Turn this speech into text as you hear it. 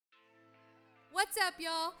What's up,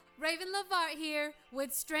 y'all? Raven Luv-Art here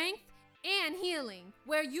with Strength and Healing,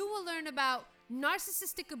 where you will learn about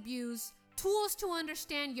narcissistic abuse, tools to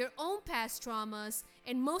understand your own past traumas,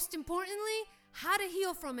 and most importantly, how to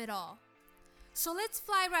heal from it all. So let's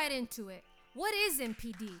fly right into it. What is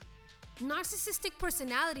NPD? Narcissistic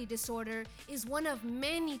Personality Disorder is one of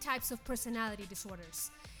many types of personality disorders.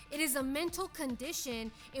 It is a mental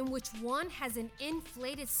condition in which one has an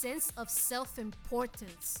inflated sense of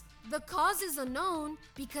self-importance. The cause is unknown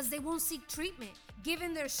because they won't seek treatment,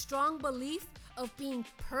 given their strong belief of being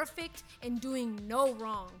perfect and doing no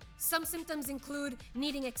wrong. Some symptoms include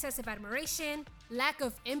needing excessive admiration, lack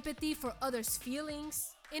of empathy for others'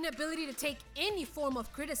 feelings, inability to take any form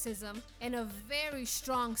of criticism, and a very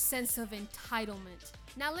strong sense of entitlement.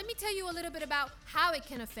 Now let me tell you a little bit about how it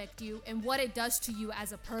can affect you and what it does to you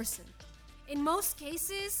as a person. In most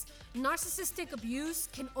cases, narcissistic abuse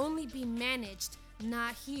can only be managed,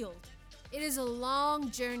 not healed. It is a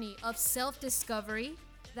long journey of self-discovery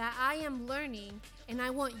that I am learning and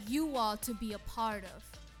I want you all to be a part of.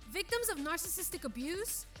 Victims of narcissistic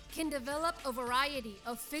abuse can develop a variety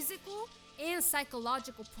of physical and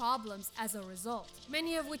psychological problems as a result,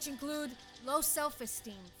 many of which include low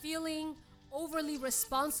self-esteem, feeling overly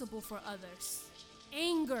responsible for others,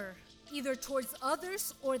 anger, either towards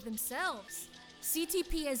others or themselves,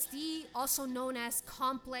 CTPSD, also known as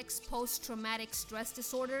complex post-traumatic stress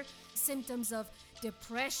disorder, symptoms of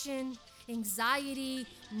depression, anxiety,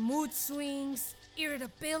 mood swings,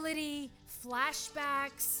 irritability,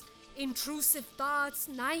 flashbacks, intrusive thoughts,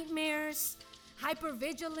 nightmares,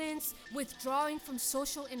 hypervigilance, withdrawing from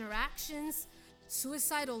social interactions,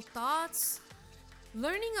 suicidal thoughts.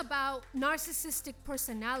 Learning about narcissistic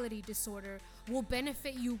personality disorder will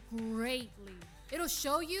benefit you greatly. It'll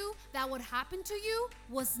show you that what happened to you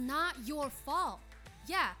was not your fault.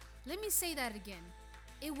 Yeah, let me say that again.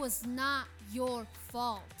 It was not your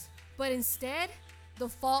fault, but instead, the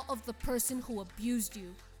fault of the person who abused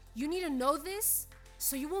you. You need to know this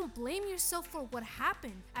so you won't blame yourself for what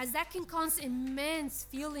happened, as that can cause immense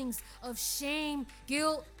feelings of shame,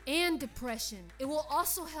 guilt, and depression. It will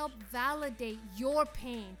also help validate your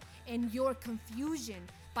pain and your confusion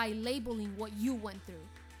by labeling what you went through.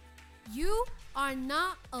 You are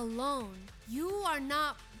not alone. You are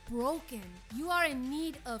not broken. You are in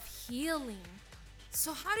need of healing.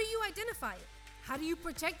 So how do you identify it? How do you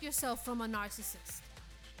protect yourself from a narcissist?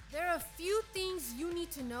 There are a few things you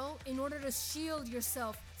need to know in order to shield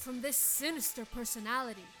yourself from this sinister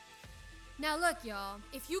personality. Now look, y'all,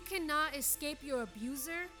 if you cannot escape your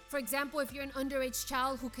abuser, for example, if you're an underage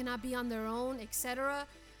child who cannot be on their own, etc.,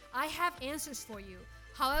 I have answers for you.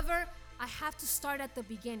 However, I have to start at the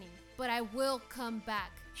beginning, but I will come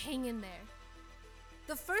back. Hang in there.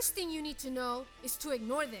 The first thing you need to know is to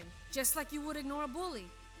ignore them, just like you would ignore a bully.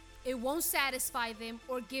 It won't satisfy them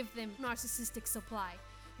or give them narcissistic supply,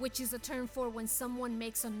 which is a term for when someone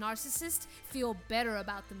makes a narcissist feel better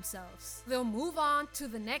about themselves. They'll move on to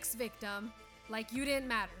the next victim like you didn't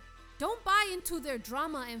matter. Don't buy into their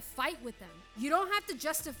drama and fight with them. You don't have to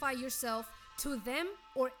justify yourself to them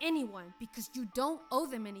or anyone because you don't owe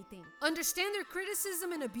them anything. Understand their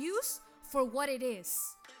criticism and abuse for what it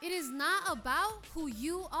is. It is not about who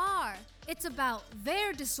you are. It's about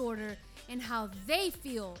their disorder and how they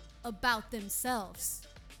feel about themselves.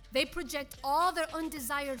 They project all their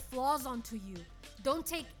undesired flaws onto you. Don't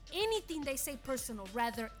take anything they say personal,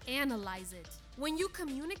 rather analyze it. When you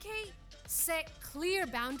communicate, set clear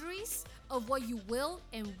boundaries of what you will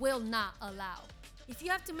and will not allow. If you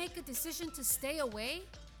have to make a decision to stay away,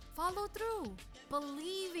 follow through.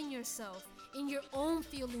 Believe in yourself, in your own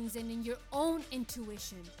feelings, and in your own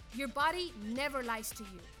intuition. Your body never lies to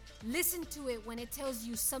you. Listen to it when it tells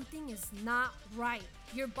you something is not right.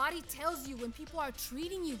 Your body tells you when people are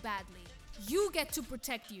treating you badly. You get to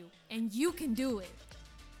protect you, and you can do it.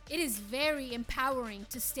 It is very empowering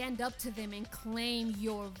to stand up to them and claim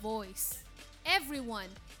your voice. Everyone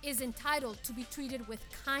is entitled to be treated with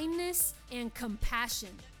kindness and compassion.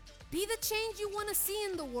 Be the change you want to see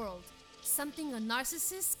in the world, something a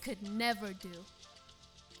narcissist could never do.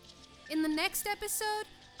 In the next episode,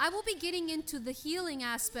 I will be getting into the healing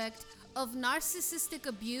aspect of narcissistic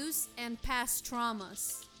abuse and past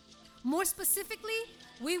traumas. More specifically,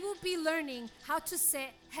 we will be learning how to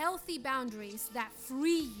set healthy boundaries that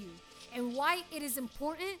free you and why it is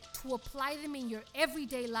important to apply them in your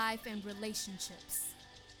everyday life and relationships.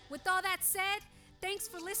 With all that said, thanks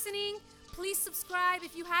for listening. Please subscribe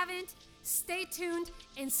if you haven't. Stay tuned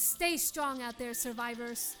and stay strong out there,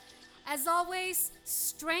 survivors. As always,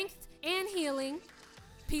 strength and healing.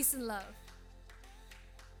 Peace and love.